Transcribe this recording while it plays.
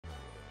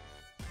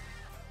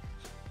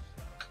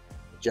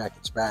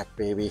Jacket's back,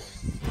 baby.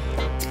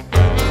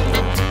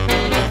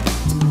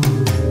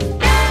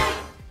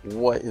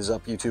 What is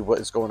up, YouTube? What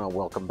is going on?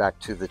 Welcome back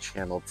to the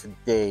channel.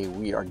 Today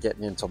we are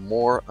getting into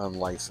more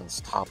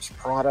unlicensed Topps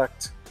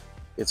product.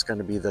 It's going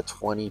to be the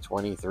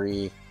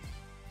 2023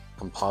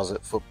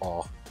 composite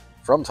football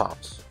from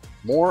Topps.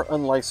 More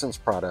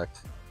unlicensed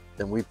product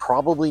than we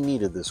probably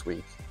needed this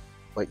week,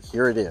 but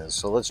here it is.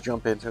 So let's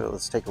jump into it.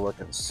 Let's take a look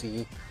and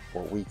see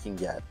what we can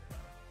get.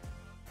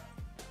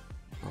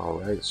 All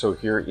right, so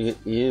here it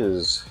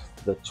is,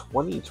 the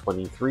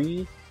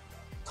 2023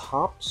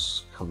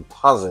 Topps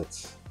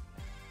composite.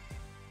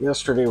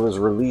 Yesterday was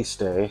release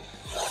day,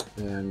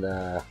 and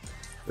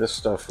this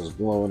stuff was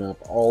blowing up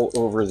all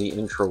over the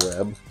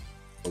intraweb.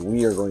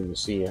 We are going to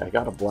see. I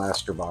got a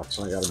blaster box,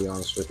 and I got to be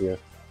honest with you,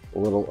 a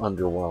little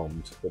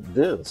underwhelmed. But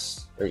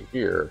this right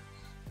here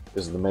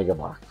is the mega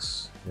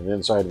box, and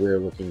inside we are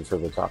looking for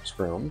the Topps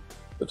Chrome,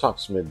 the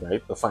Topps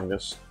Midnight, the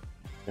Finest,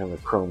 and the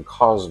Chrome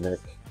Cosmic.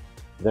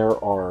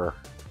 There are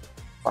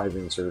 5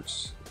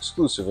 inserts,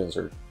 exclusive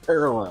insert,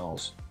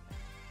 parallels,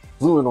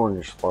 blue and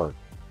orange spark,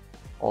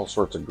 all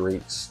sorts of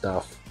great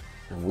stuff,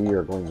 and we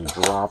are going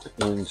to drop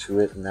into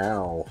it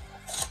now.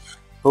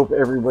 Hope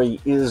everybody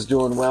is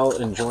doing well,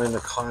 enjoying the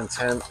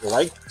content.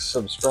 Like,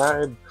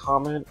 subscribe,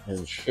 comment,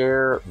 and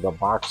share. The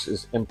box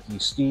is empty,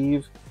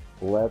 Steve.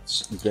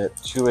 Let's get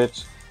to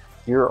it.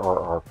 Here are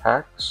our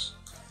packs.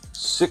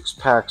 6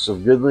 packs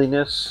of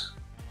goodliness,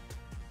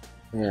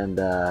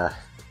 and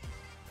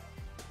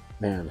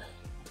man,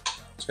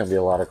 it's going to be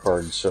a lot of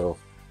cards, so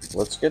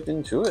let's get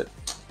into it.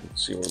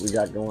 Let's see what we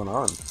got going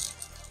on.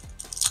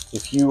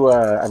 If you,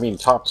 I mean,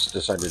 Topps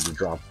decided to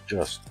drop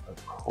just a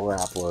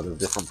crap load of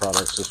different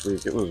products this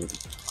week. It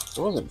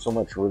wasn't so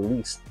much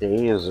release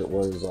day as it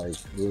was like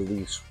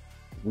release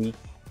week.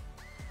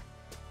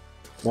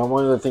 Now,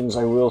 one of the things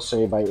I will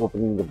say by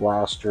opening the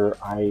blaster,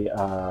 I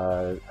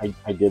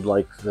did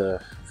like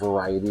the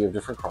variety of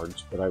different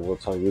cards, but I will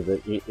tell you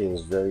that it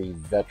is very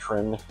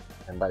veteran,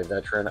 and by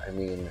veteran I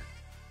mean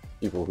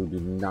people who do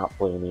not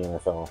play in the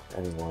NFL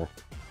anymore.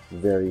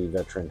 Very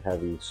veteran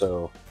heavy.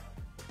 So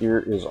here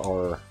is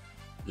our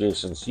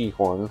Jason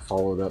Sehorn,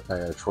 followed up by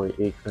a Troy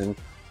Aikman,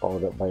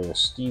 followed up by a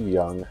Steve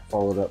Young,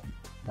 followed up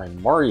by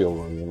Mario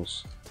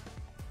Williams,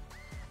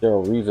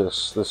 Darrelle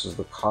Revis. This is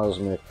the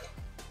Cosmic,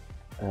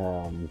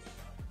 the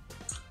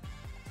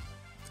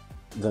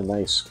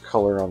nice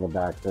color on the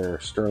back there,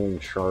 Sterling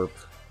Sharp.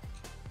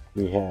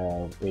 We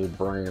have a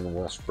Brian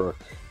Westbrook,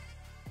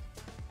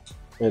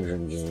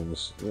 Edgerrin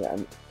James, yeah,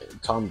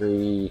 Tom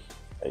Brady.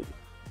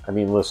 I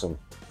mean, listen,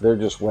 they're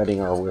just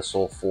wetting our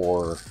whistle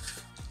for,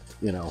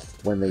 you know,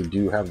 when they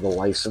do have the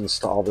license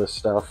to all this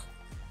stuff.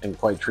 And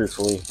quite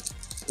truthfully,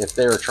 if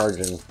they're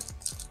charging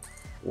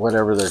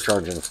whatever they're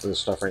charging for this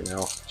stuff right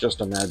now,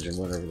 just imagine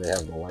whenever they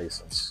have the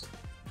license.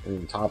 I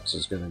mean, Topps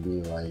is going to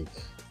be like,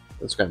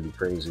 it's going to be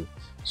crazy.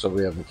 So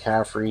we have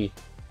McCaffrey,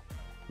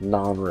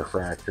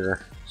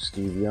 non-refractor.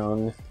 Steve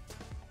Young,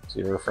 is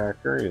he a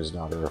refractor? He is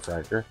not a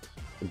refractor.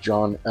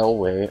 John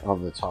Elway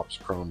on the Topps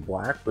Chrome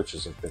Black, which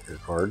is a thicker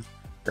card.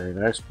 Very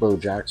nice. Bo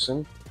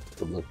Jackson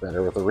would look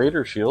better with a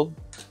Raider shield.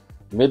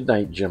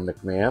 Midnight Jim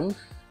McMahon,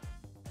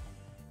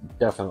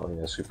 definitely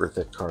a super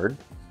thick card.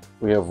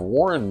 We have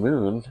Warren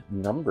Moon,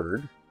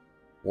 numbered.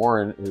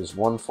 Warren is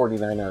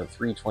 149 out of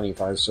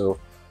 325, so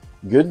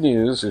good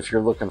news if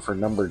you're looking for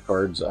numbered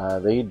cards.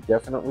 They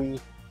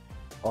definitely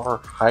are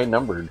high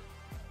numbered,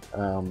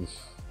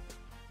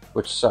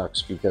 which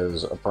sucks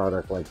because a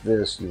product like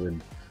this, you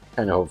would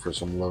kind of hope for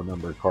some low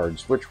numbered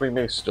cards, which we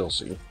may still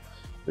see.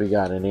 We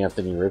got an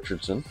Anthony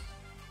Richardson,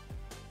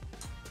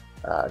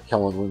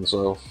 Kellen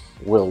Winslow,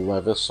 Will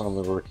Levis on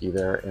the rookie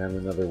there, and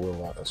another Will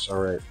Levis.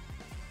 All right,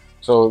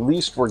 so at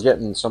least we're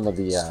getting some of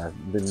the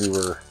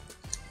newer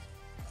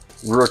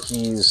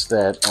rookies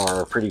that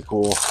are pretty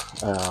cool.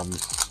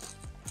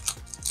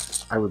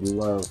 I would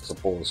love to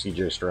pull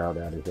CJ Stroud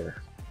out of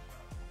here.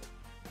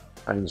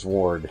 Hines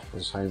Ward.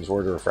 Is Hines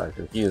Ward a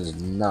refractor? He is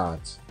not.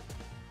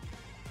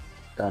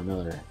 Got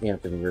another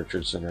Anthony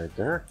Richardson right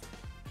there.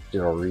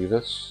 Darrelle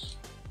Revis.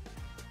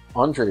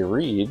 Andre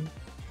Reed.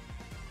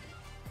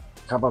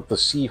 How about the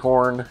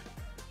Sehorn?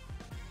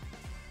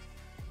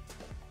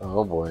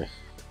 Oh boy.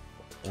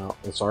 Well,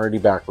 it's already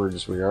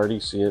backwards. We already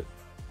see it.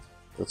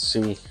 Let's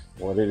see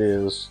what it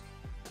is.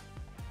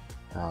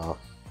 Not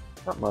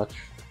much.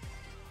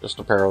 Just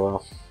a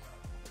parallel.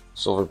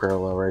 Silver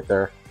parallel right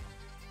there.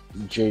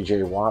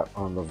 J.J. Watt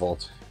on the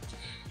vault.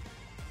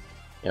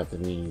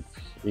 Adrian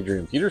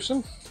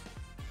Peterson.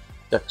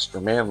 Dexter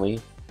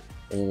Manley.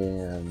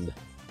 And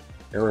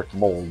Eric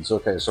Molds.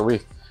 Okay, so we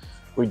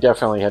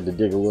definitely had to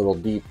dig a little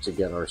deep to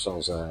get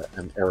ourselves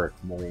an Eric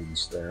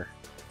Molds there.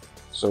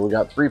 So we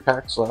got 3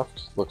 packs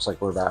left. Looks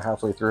like we're about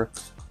halfway through.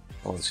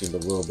 That one seemed a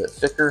little bit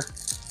thicker.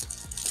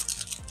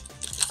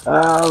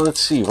 Let's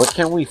see. What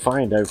can we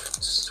find? I've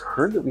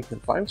heard that we can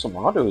find some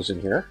autos in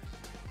here.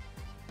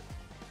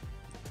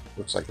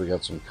 Looks like we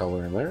got some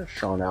color in there.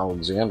 Sean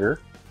Alexander.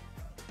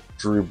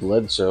 Drew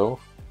Bledsoe.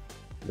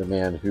 The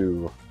man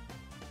who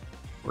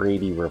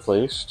Brady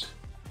replaced.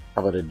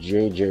 How about a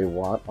J.J.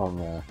 Watt on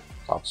the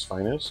Topps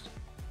Finest.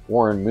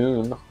 Warren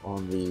Moon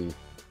on the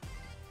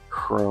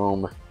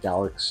Chrome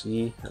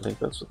Galaxy. I think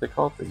that's what they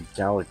call it, the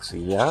Galaxy,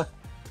 yeah?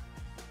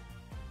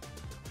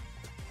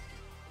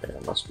 Yeah,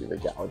 it must be the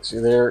Galaxy.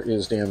 There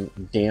is Dan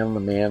the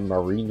Man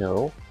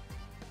Marino.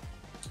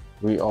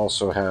 We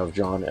also have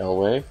John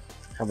Elway.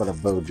 How about a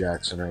Bo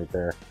Jackson right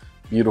there?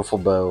 Beautiful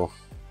bow.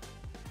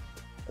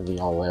 The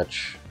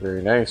all-etch.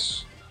 Very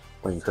nice.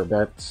 Wayne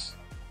Corbett,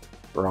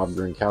 Rob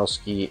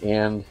Gronkowski,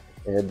 and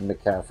Ed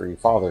McCaffrey,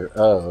 father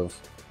of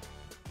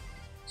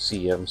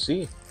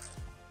CMC.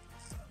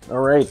 All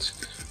right,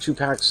 2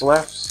 packs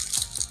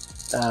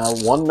left.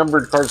 1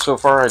 numbered card so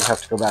far. I'd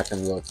have to go back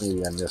and look.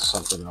 Maybe I missed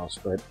something else,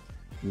 but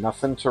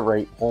nothing to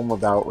write home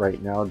about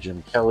right now.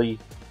 Jim Kelly,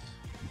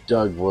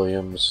 Doug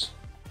Williams.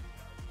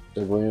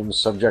 Doug Williams,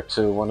 subject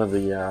to one of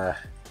the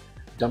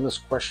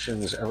dumbest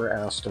questions ever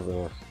asked of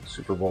a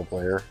Super Bowl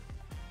player.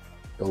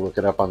 Go look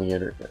it up on the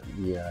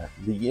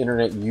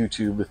internet,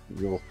 YouTube.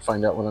 You'll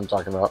find out what I'm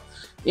talking about.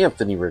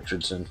 Anthony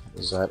Richardson.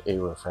 Is that a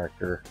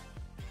refractor?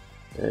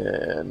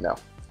 No.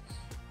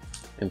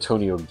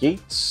 Antonio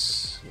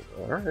Gates.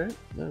 All right,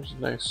 there's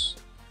a nice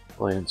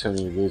little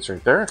Antonio Gates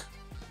right there.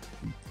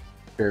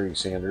 Barry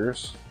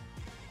Sanders.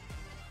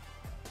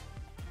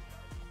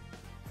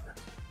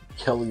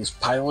 Kelly's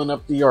piling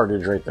up the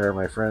yardage right there,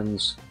 my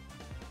friends.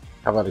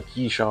 How about a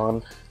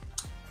Keyshawn?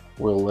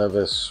 Will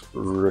Levis,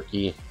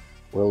 rookie.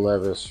 Will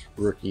Levis,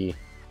 rookie.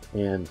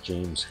 And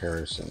James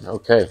Harrison.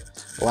 Okay,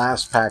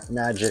 last pack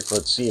magic.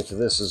 Let's see if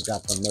this has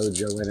got the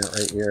mojo in it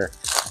right here.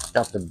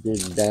 Got the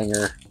big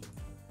banger.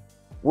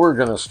 We're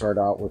going to start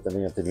out with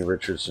an Anthony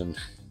Richardson.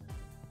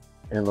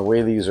 And the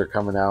way these are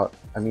coming out,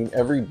 I mean,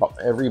 every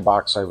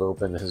box I've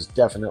opened has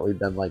definitely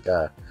been like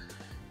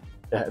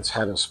it's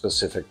had a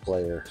specific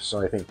player.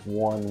 So I think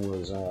one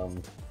was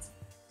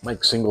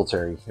Mike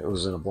Singletary. It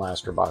was in a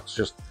blaster box.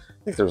 I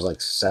think there's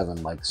like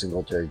 7 Mike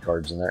Singletary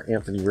cards in there.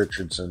 Anthony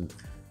Richardson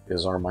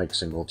is our Mike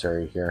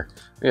Singletary here.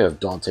 We have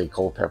Dante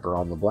Culpepper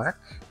on the black.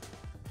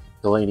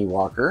 Delaney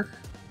Walker.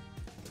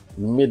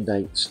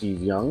 Midnight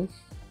Steve Young.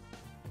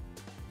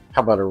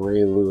 How about a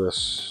Ray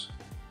Lewis?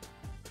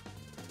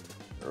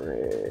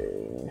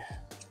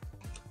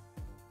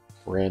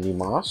 Randy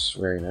Moss.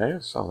 Very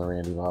nice on the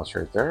Randy Moss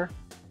right there.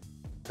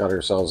 Got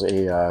ourselves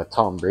a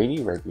Tom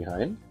Brady right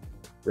behind.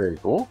 Very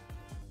cool.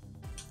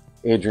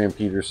 Adrian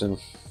Peterson.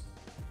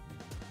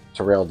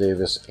 Terrell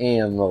Davis.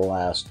 And the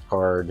last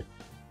card,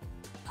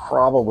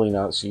 probably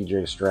not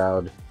CJ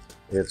Stroud.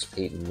 It's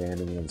Peyton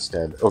Manning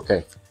instead.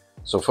 Okay,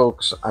 so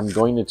folks, I'm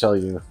going to tell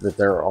you that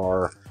there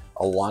are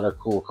a lot of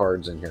cool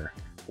cards in here.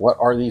 What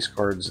are these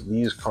cards?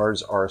 These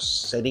cards are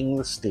setting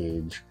the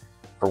stage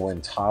for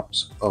when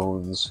Topps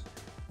owns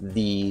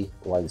the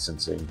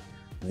licensing.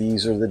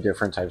 These are the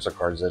different types of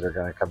cards that are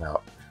going to come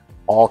out.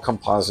 All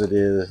composite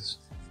is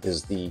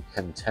the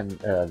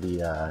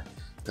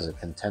is it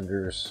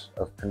Contenders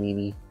of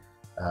Panini?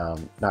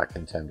 Not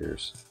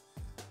Contenders.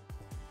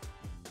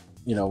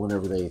 You know,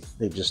 whenever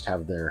they just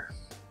have their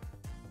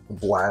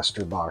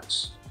blaster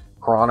box.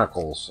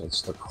 Chronicles.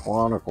 It's the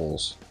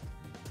Chronicles.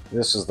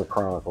 This is the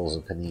Chronicles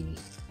of Panini.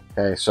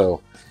 Okay,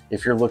 so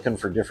if you're looking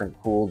for different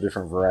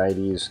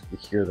varieties,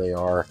 here they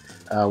are.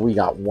 We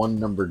got 1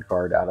 numbered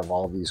card out of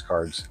all of these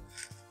cards.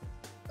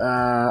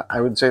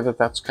 I would say that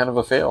that's kind of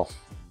a fail.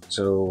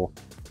 So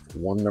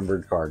 1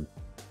 numbered card.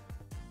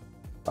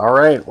 All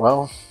right,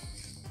 well,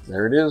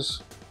 there it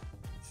is.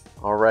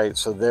 All right,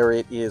 so there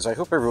it is. I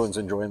hope everyone's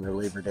enjoying their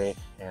Labor Day,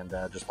 and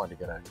just wanted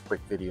to get a quick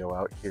video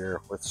out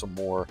here with some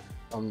more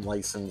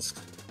unlicensed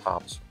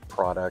Topps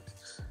product.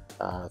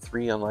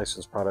 3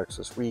 unlicensed products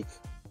this week.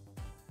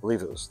 I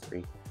believe it was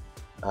 3.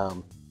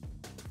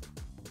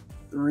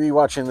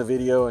 Rewatching the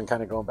video and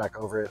kind of going back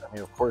over it, I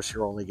mean, of course,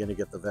 you're only going to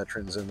get the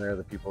veterans in there,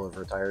 the people who have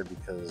retired,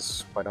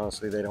 because quite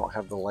honestly, they don't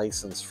have the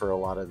license for a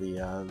lot of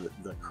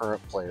the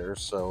current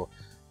players. So,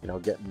 you know,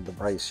 getting the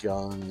Bryce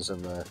Youngs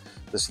and the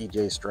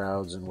CJ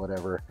Strouds and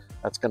whatever,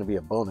 that's going to be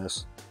a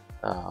bonus.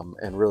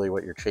 And really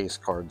what your chase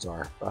cards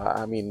are.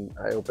 I mean,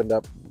 I opened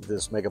up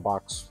this Mega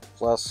Box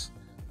plus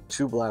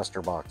 2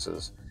 blaster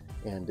boxes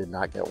and did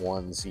not get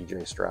 1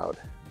 CJ Stroud.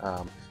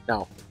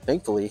 Now,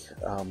 thankfully,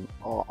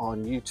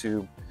 on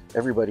YouTube,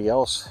 everybody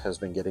else has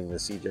been getting the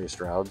CJ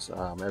Strouds,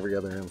 every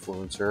other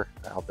influencer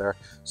out there.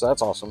 So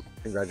that's awesome.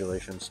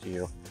 Congratulations to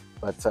you.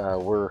 But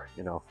we're,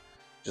 you know,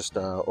 just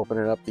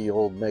opening up the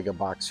old Mega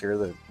Box here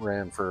that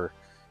ran for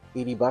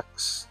 80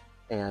 bucks.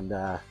 And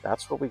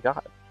that's what we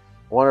got.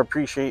 I want to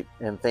appreciate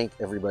and thank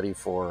everybody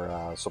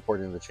for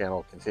supporting the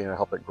channel, continue to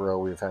help it grow.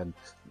 We've had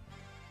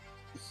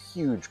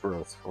huge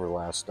growth over the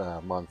last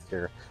month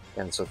here.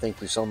 And so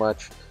thank you so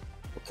much.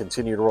 We'll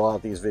continue to roll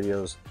out these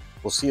videos.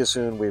 We'll see you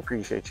soon. We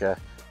appreciate you.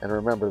 And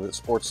remember that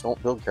sports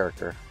don't build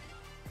character.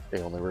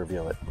 They only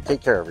reveal it.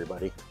 Take care,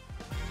 everybody.